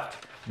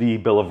draft the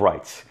Bill of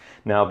Rights.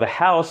 Now, the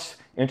House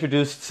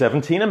introduced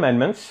 17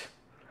 amendments.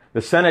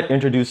 The Senate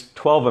introduced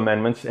 12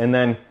 amendments, and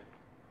then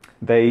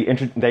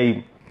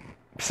they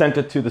sent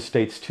it to the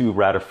states to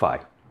ratify.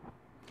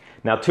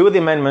 Now, 2 of the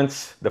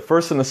amendments, the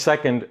first and the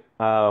second,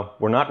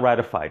 were not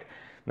ratified.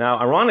 Now,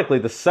 ironically,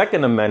 the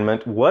Second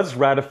Amendment was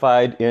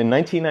ratified in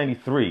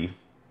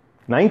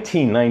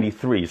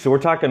 1993. So we're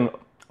talking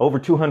over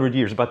 200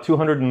 years, about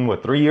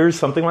 203 years,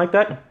 something like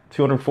that,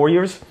 204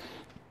 years.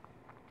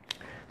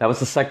 That was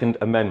the Second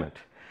Amendment.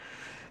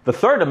 The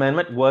Third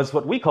Amendment was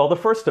what we call the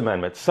First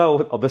Amendment.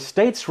 So the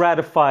states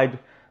ratified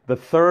the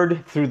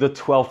Third through the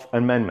 12th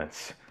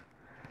Amendments.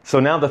 So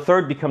now the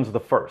Third becomes the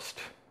First.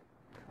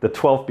 The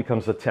 12th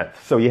becomes the 10th.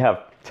 So you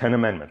have 10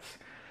 amendments.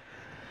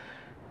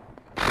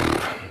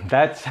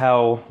 That's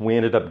how we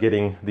ended up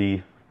getting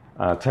the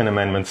 10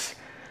 amendments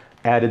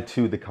added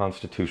to the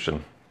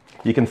Constitution.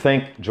 You can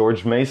thank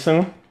George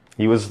Mason.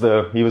 He was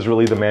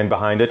really the man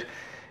behind it.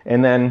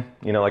 And then,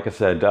 like I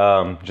said,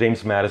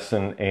 James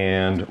Madison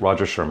and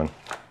Roger Sherman.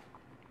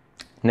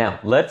 Now,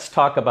 let's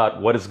talk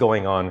about what is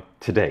going on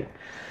today.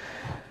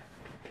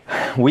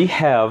 We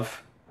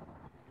have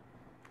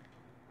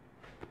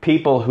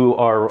people who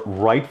are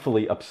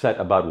rightfully upset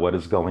about what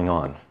is going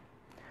on.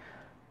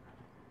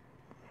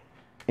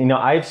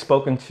 I've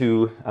spoken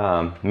to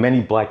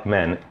many black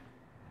men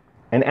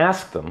and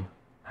asked them,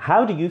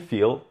 how do you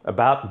feel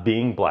about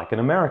being black in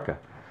America?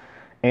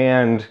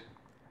 And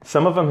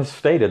some of them have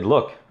stated,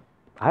 look,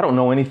 I don't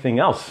know anything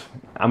else.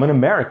 I'm an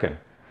American.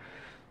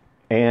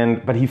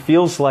 But he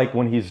feels like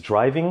when he's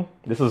driving,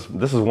 this is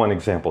one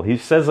example. He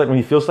says that when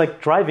he feels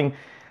like driving,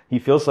 he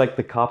feels like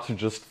the cops are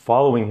just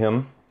following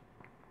him.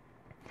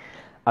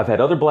 I've had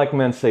other black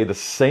men say the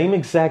same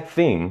exact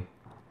thing,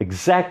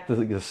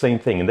 the same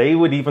thing. And they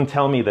would even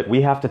tell me that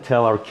we have to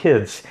tell our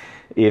kids,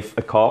 if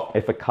a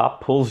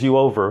cop pulls you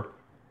over,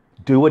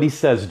 do what he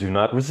says, do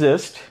not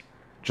resist.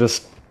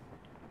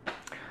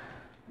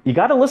 You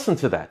got to listen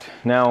to that.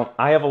 Now,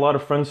 I have a lot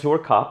of friends who are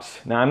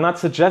cops. Now, I'm not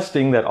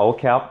suggesting that all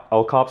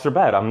cops are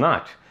bad. I'm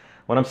not.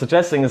 What I'm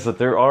suggesting is that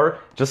there are,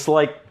 just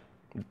like,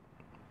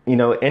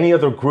 any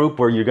other group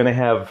where you're going to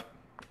have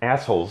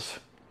assholes,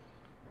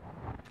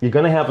 you're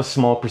going to have a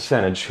small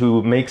percentage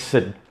who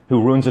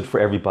ruins it for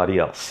everybody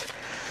else.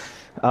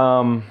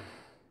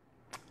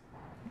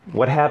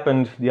 What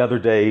happened the other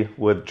day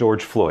with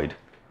George Floyd?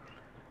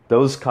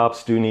 Those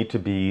cops do need to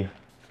be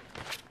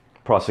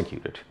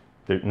prosecuted.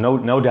 There's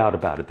no doubt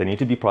about it. They need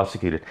to be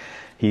prosecuted.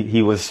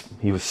 He was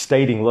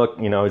stating, look,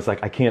 it's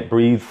like, I can't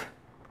breathe,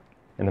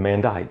 and the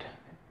man died.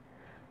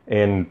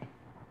 And,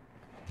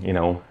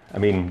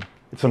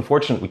 it's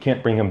unfortunate we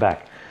can't bring him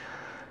back.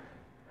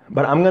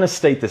 But I'm going to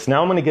state this.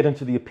 Now I'm going to get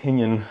into the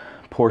opinion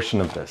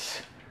portion of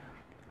this.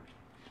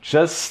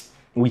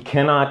 We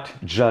cannot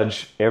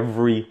judge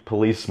every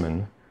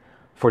policeman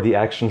for the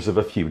actions of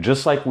a few.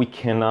 Just like we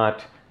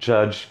cannot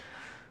judge,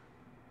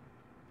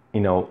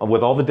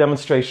 with all the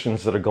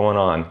demonstrations that are going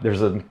on,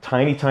 there's a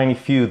tiny, tiny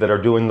few that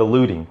are doing the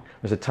looting.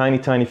 There's a tiny,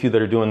 tiny few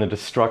that are doing the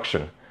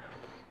destruction.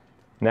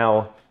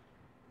 Now,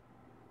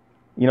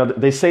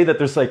 they say that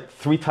there's like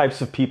 3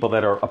 types of people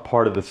that are a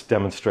part of this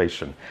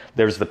demonstration.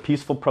 There's the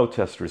peaceful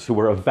protesters, who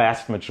are a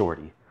vast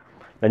majority.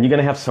 Then you're going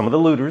to have some of the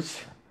looters,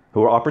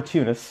 who are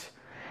opportunists.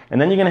 And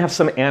then you're going to have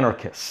some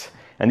anarchists.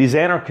 And these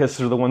anarchists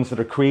are the ones that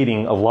are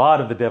creating a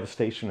lot of the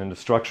devastation and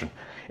destruction.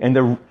 And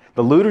the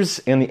looters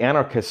and the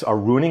anarchists are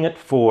ruining it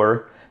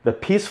for the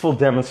peaceful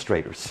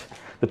demonstrators.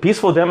 The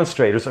peaceful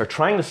demonstrators are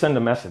trying to send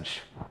a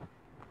message.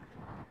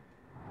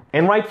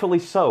 And rightfully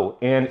so.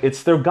 And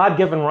it's their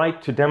God-given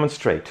right to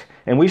demonstrate.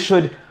 And we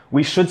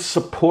should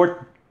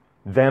support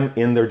them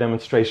in their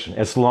demonstration,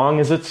 as long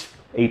as it's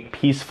a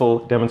peaceful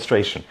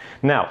demonstration.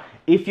 Now,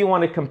 if you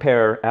want to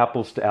compare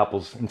apples to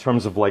apples in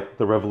terms of like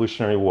the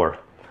Revolutionary War,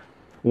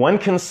 one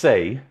can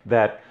say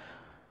that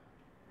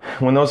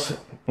when those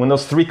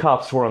 3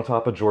 cops were on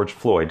top of George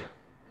Floyd,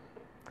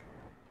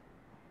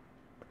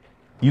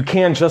 I'm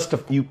going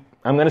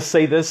to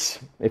say this,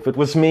 if it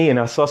was me and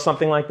I saw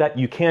something like that,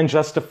 you can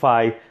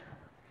justify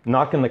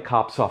knocking the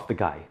cops off the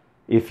guy.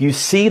 If you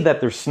see that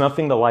they're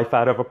snuffing the life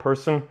out of a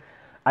person,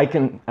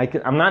 I'm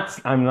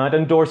not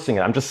endorsing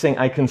it. I'm just saying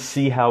I can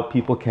see how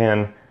people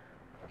can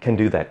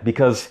do that.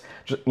 Because,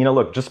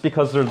 look, just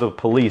because they're the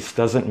police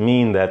doesn't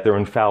mean that they're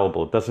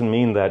infallible. It doesn't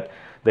mean that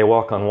they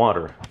walk on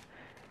water.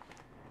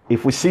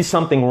 If we see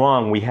something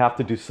wrong, we have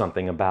to do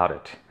something about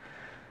it.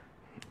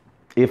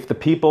 If the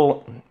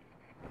people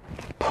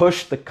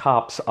push the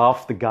cops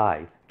off the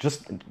guy,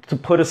 just to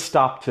put a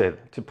stop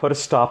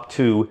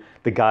to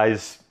the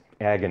guy's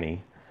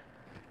agony,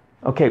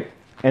 okay,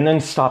 and then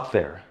stop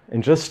there,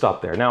 and just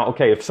stop there. Now,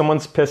 okay, if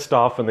someone's pissed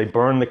off and they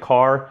burn the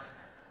car,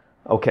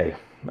 okay,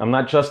 I'm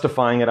not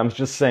justifying it. I'm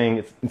just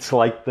saying it's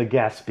like the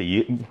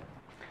Gatsby.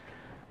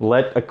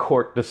 Let a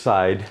court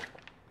decide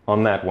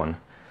on that one.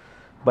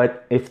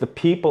 But if the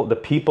people,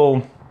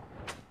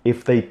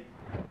 if they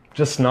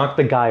just knock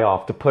the guy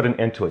off to put an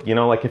end to it,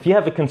 like if you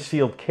have a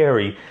concealed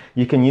carry,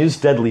 you can use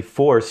deadly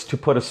force to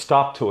put a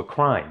stop to a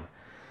crime.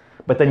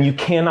 But then you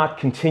cannot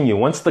continue.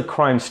 Once the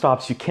crime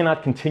stops, you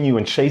cannot continue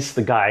and chase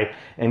the guy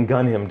and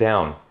gun him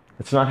down.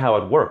 That's not how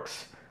it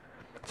works.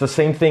 It's the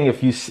same thing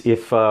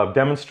if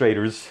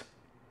demonstrators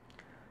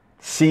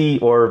see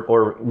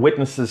or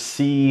witnesses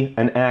see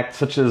an act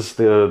such as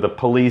the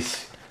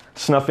police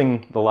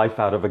snuffing the life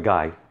out of a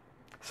guy,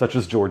 such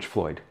as George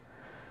Floyd.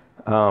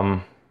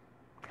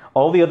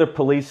 All the other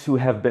police who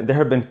have been,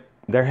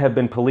 there have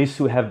been police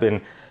who have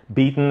been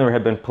beaten, there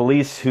have been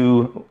police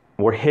who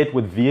were hit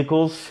with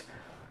vehicles.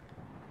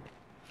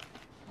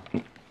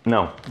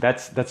 No,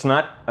 that's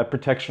not a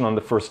protection on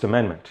the First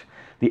Amendment.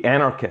 The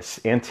anarchists,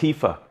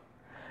 Antifa,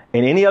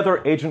 and any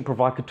other agent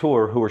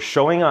provocateur who are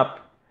showing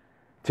up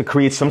to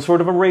create some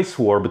sort of a race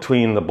war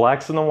between the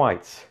blacks and the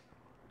whites,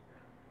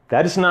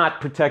 that is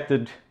not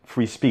protected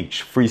free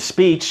speech. Free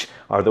speech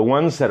are the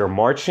ones that are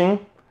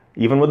marching,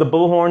 even with the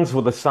bullhorns,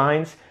 with the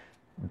signs.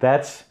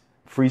 That's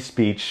free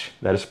speech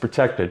that is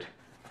protected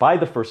by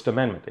the First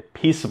Amendment, a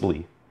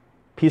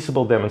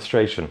peaceable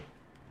demonstration.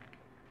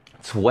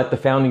 It's what the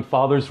Founding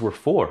Fathers were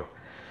for.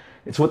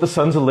 It's what the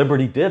Sons of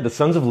Liberty did. The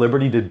Sons of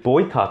Liberty did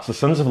boycotts. The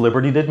Sons of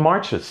Liberty did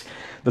marches.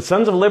 The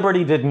Sons of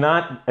Liberty did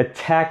not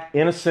attack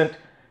innocent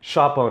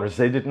shop owners.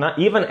 They did not,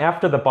 even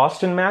after the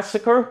Boston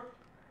Massacre.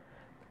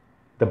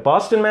 The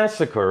Boston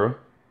Massacre,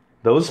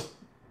 those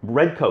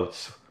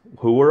redcoats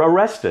who were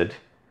arrested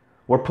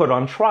were put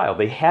on trial.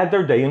 They had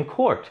their day in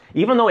court.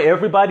 Even though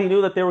everybody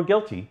knew that they were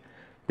guilty,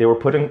 they were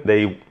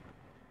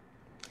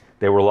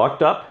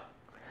locked up.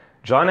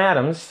 John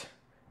Adams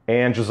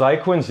and Josiah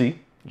Quincy.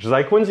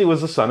 Josiah Quincy was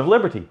the son of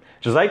liberty.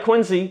 Josiah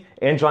Quincy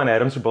and John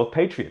Adams are both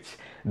patriots.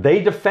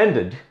 They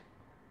defended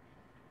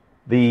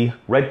the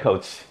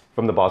Redcoats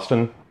from the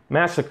Boston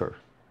Massacre.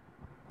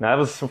 Now, that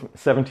was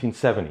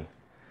 1770.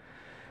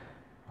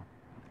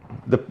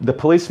 The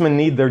policemen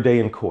need their day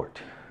in court.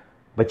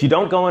 But you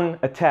don't go and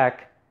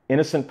attack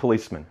innocent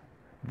policemen.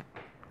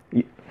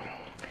 I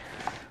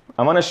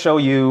want to show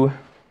you,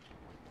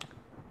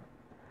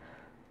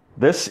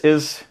 this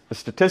is a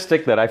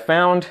statistic that I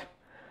found.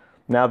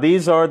 Now,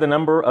 these are the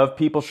number of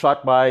people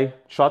shot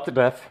to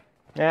death.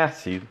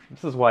 See,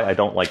 this is why I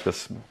don't like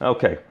this.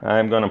 Okay,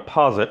 I'm going to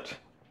pause it.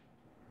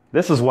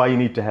 This is why you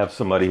need to have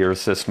somebody here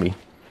assist me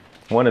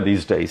one of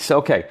these days.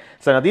 Okay,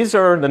 so now these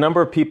are the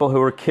number of people who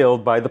were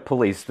killed by the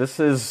police. This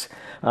is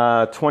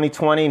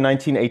 2020,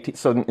 1918.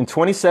 So in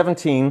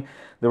 2017,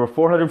 there were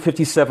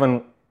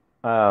 457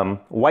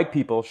 white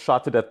people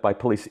shot to death by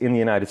police in the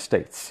United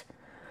States.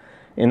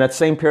 In that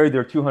same period,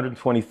 there were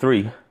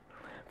 223.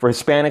 For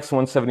Hispanics,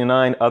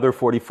 179, other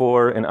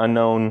 44, and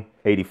unknown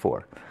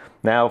 84.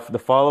 Now, for the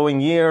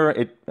following year,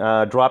 it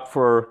dropped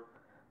for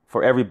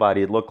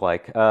everybody, it looked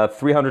like.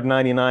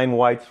 399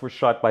 whites were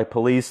shot by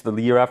police. The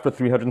year after,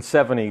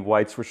 370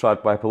 whites were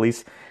shot by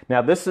police.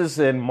 Now, this is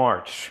in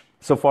March.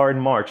 So far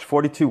in March,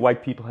 42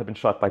 white people have been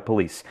shot by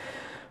police.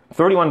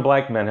 31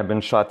 black men have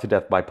been shot to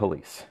death by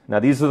police. Now,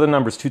 these are the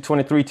numbers,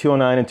 223,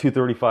 209, and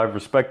 235,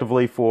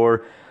 respectively,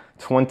 for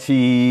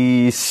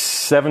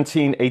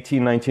 2017,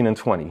 18, 19, and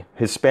 20.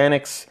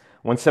 Hispanics,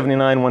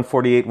 179,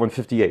 148,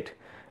 158.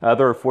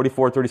 Other,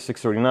 44,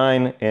 36,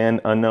 39, and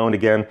unknown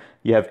again.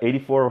 You have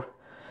 84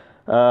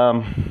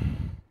 in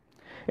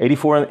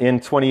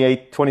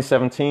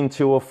 2017,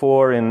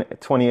 204 in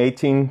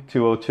 2018,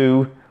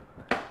 202,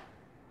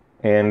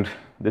 and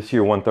this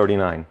year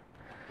 139.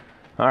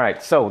 All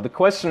right, so the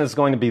question is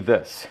going to be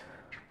this.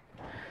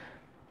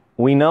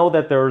 We know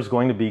that there's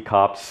going to be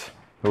cops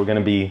who are going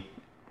to be...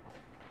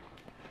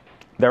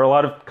 There are a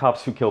lot of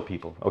cops who kill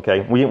people,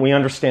 okay? We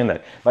understand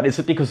that. But is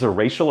it because they're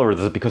racial or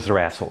is it because they're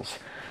assholes?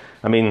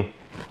 I mean,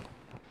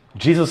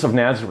 Jesus of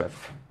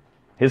Nazareth,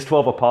 his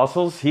 12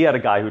 apostles, he had a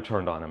guy who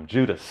turned on him,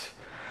 Judas.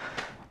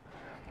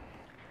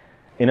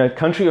 In a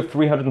country of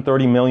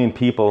 330 million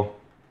people,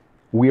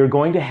 we are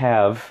going to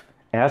have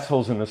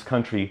assholes in this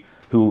country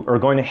who are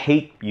going to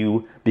hate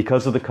you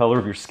because of the color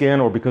of your skin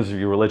or because of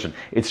your religion.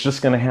 It's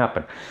just going to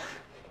happen.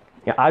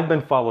 Yeah, I've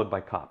been followed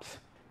by cops.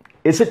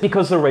 Is it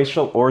because they're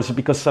racial or is it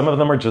because some of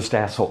them are just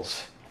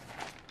assholes?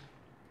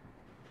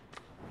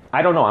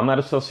 I don't know. I'm not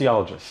a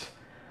sociologist.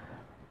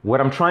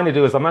 What I'm trying to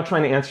do is I'm not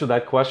trying to answer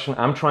that question.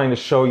 I'm trying to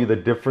show you the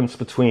difference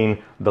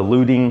between the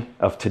looting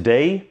of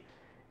today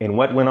and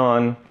what went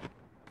on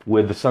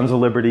with the Sons of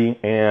Liberty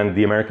and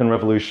the American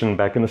Revolution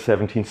back in the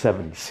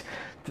 1770s.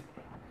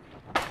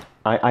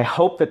 I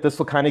hope that this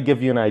will kind of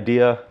give you an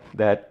idea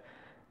that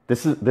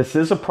this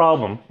is a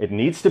problem. It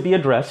needs to be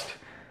addressed.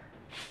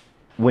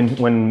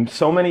 When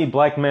so many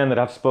black men that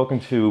I've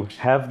spoken to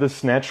have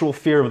this natural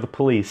fear of the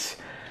police,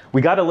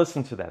 we got to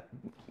listen to that.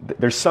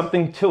 There's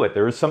something to it.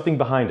 There is something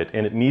behind it,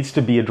 and it needs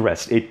to be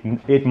addressed.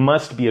 It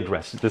must be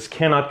addressed. This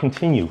cannot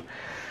continue.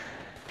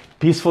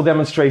 Peaceful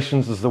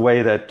demonstrations is the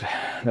way that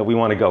we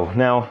want to go.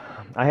 Now,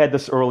 I had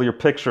this earlier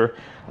picture.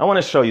 I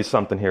want to show you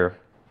something here.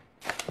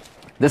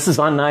 This is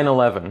on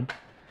 9/11.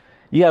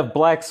 You have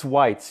blacks,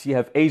 whites, you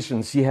have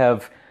Asians, you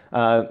have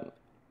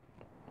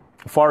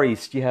Far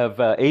East, you have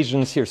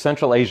Asians here,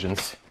 Central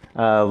Asians,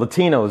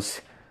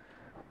 Latinos.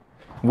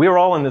 We're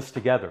all in this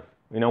together.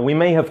 You know, we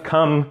may have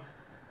come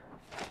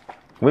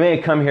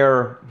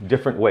here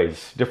different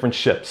ways, different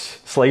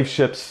ships, slave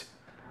ships,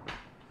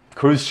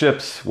 cruise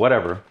ships,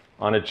 whatever,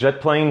 on a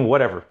jet plane,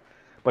 whatever.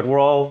 But we're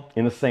all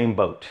in the same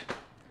boat.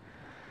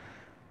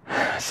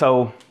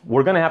 So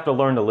we're going to have to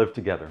learn to live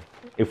together.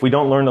 If we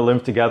don't learn to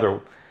live together,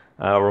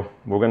 we're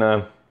going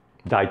to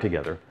die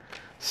together.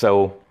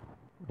 So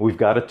we've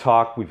got to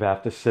talk. We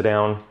have to sit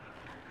down.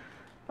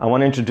 I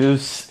want to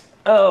introduce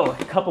a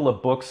couple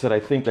of books that I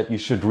think that you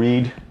should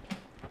read.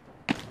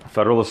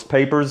 Federalist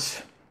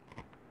Papers.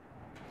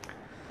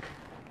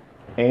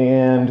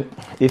 And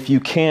if you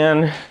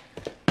can,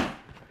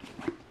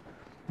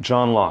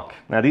 John Locke.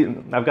 Now,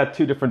 I've got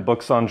two different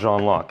books on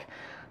John Locke.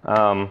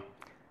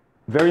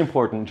 Very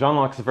important. John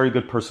Locke's a very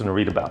good person to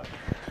read about.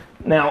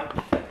 Now,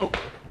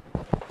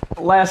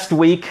 last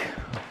week,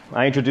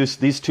 I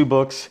introduced these two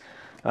books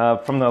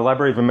from the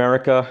Library of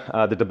America,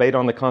 The Debate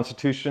on the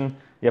Constitution.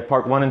 You have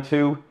part 1 and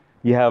 2.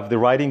 You have the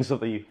writings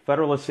of the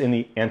Federalists and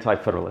the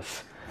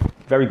Anti-Federalists.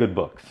 Very good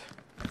books.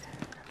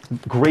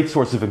 Great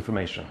source of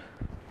information.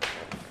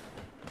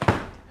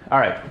 All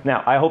right,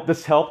 now, I hope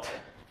this helped.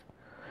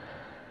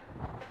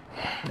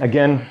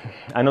 Again,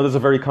 I know this is a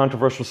very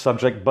controversial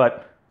subject,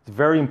 but it's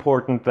very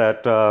important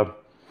that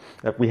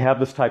we have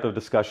this type of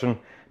discussion.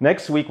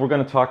 Next week, we're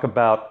going to talk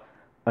about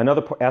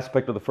another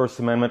aspect of the First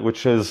Amendment,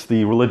 which is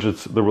the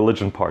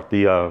religion part,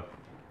 the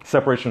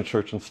separation of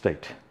church and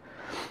state.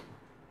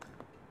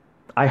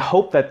 I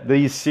hope that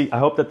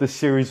this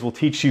series will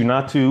teach you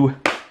not to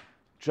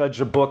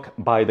judge a book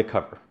by the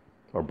cover,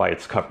 or by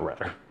its cover,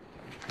 rather.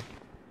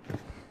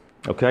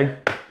 Okay?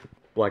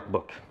 Black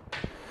book.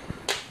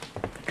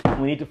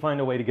 We need to find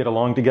a way to get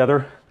along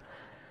together.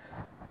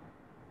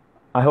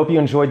 I hope you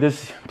enjoyed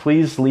this.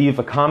 Please leave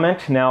a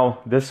comment. Now,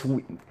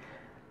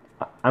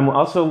 I'm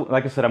also,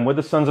 like I said, I'm with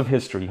the Sons of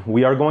History.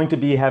 We are going to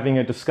be having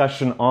a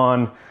discussion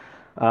on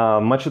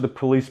much of the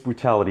police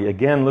brutality.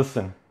 Again,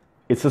 listen,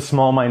 it's a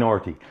small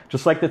minority.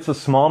 Just like it's a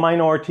small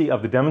minority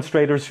of the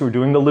demonstrators who are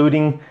doing the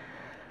looting,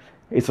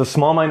 it's a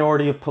small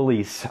minority of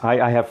police.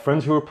 I have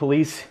friends who are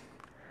police.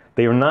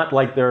 They are not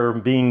like they're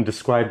being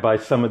described by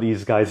some of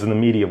these guys in the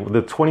media.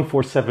 The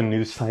 24/7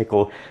 news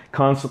cycle,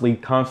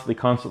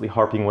 constantly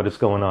harping what is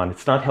going on.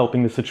 It's not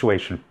helping the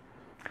situation.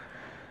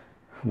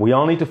 We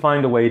all need to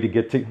find a way to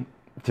get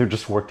to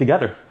just work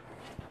together.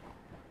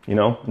 You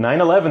know,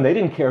 9/11, they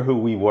didn't care who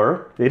we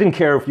were. They didn't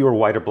care if you were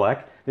white or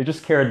black. They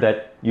just cared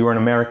that you were an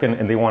American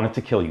and they wanted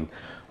to kill you.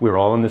 We're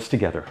all in this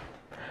together.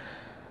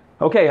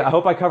 Okay, I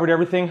hope I covered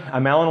everything.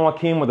 I'm Alan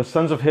Wakim with the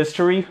Sons of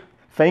History.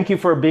 Thank you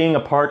for being a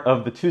part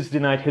of the Tuesday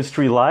Night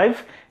History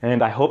Live,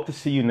 and I hope to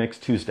see you next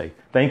Tuesday.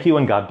 Thank you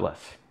and God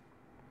bless.